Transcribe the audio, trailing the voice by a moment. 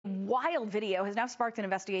wild video has now sparked an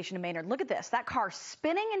investigation in Maynard. Look at this. That car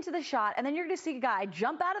spinning into the shot, and then you're going to see a guy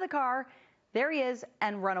jump out of the car. There he is,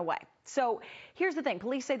 and run away. So here's the thing.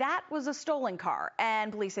 Police say that was a stolen car,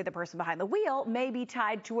 and police say the person behind the wheel may be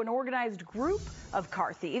tied to an organized group of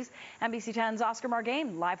car thieves. NBC 10's Oscar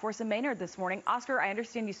Margain, live for us in Maynard this morning. Oscar, I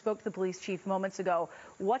understand you spoke to the police chief moments ago.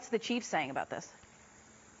 What's the chief saying about this?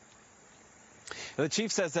 The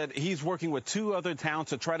chief says that he's working with 2 other towns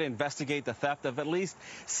to try to investigate the theft of at least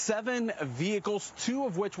 7 vehicles, 2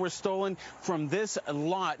 of which were stolen from this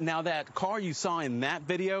lot. Now, that car you saw in that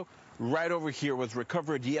video right over here was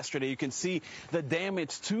recovered yesterday. You can see the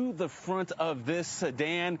damage to the front of this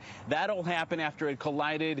sedan. That'll happen after it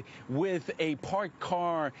collided with a parked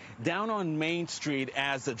car down on Main Street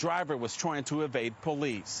as the driver was trying to evade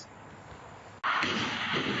police.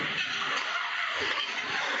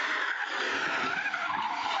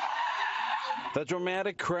 The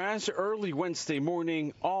dramatic crash early Wednesday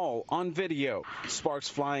morning, all on video. Sparks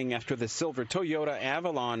flying after the silver Toyota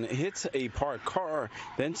Avalon hits a parked car,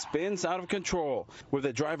 then spins out of control, with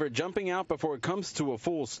the driver jumping out before it comes to a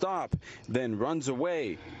full stop, then runs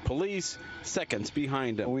away. Police seconds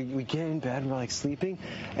behind him. We get in bed, we're like sleeping,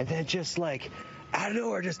 and then just like out of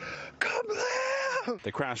nowhere, just come down.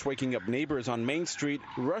 The crash waking up neighbors on Main Street,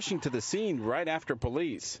 rushing to the scene right after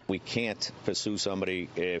police. We can't pursue somebody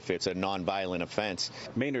if it's a non-violent offense.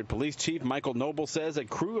 Maynard Police Chief Michael Noble says a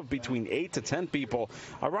crew of between 8 to 10 people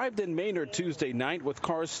arrived in Maynard Tuesday night with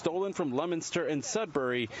cars stolen from Leominster and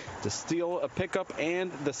Sudbury to steal a pickup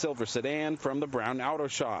and the silver sedan from the Brown Auto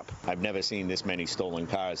Shop. I've never seen this many stolen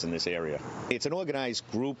cars in this area. It's an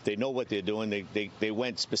organized group. They know what they're doing. They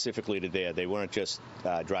went specifically to there. They weren't just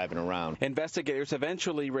driving around. Investigators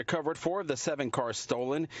eventually recovered 4 of the 7 cars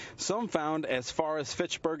stolen, some found as far as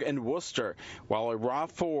Fitchburg and Worcester, while a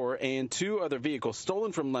RAV4 and 2 other vehicles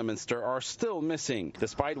stolen from Leominster are still missing.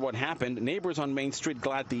 Despite what happened, neighbors on Main Street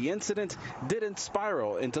glad the incident didn't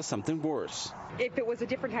spiral into something worse. If it was a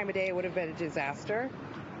different time of day, it would have been a disaster.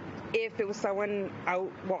 If it was someone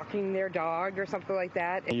out walking their dog or something like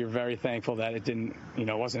that. You're very thankful that it didn't,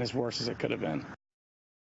 wasn't as worse as it could have been.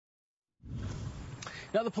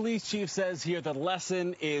 Now, the police chief says here the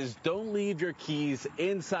lesson is don't leave your keys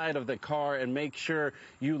inside of the car and make sure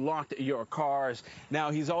you locked your cars.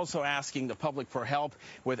 Now, he's also asking the public for help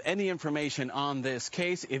with any information on this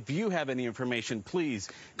case. If you have any information, please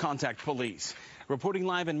contact police. Reporting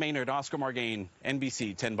live in Maynard, Oscar Margain,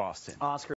 NBC 10 Boston. Oscar.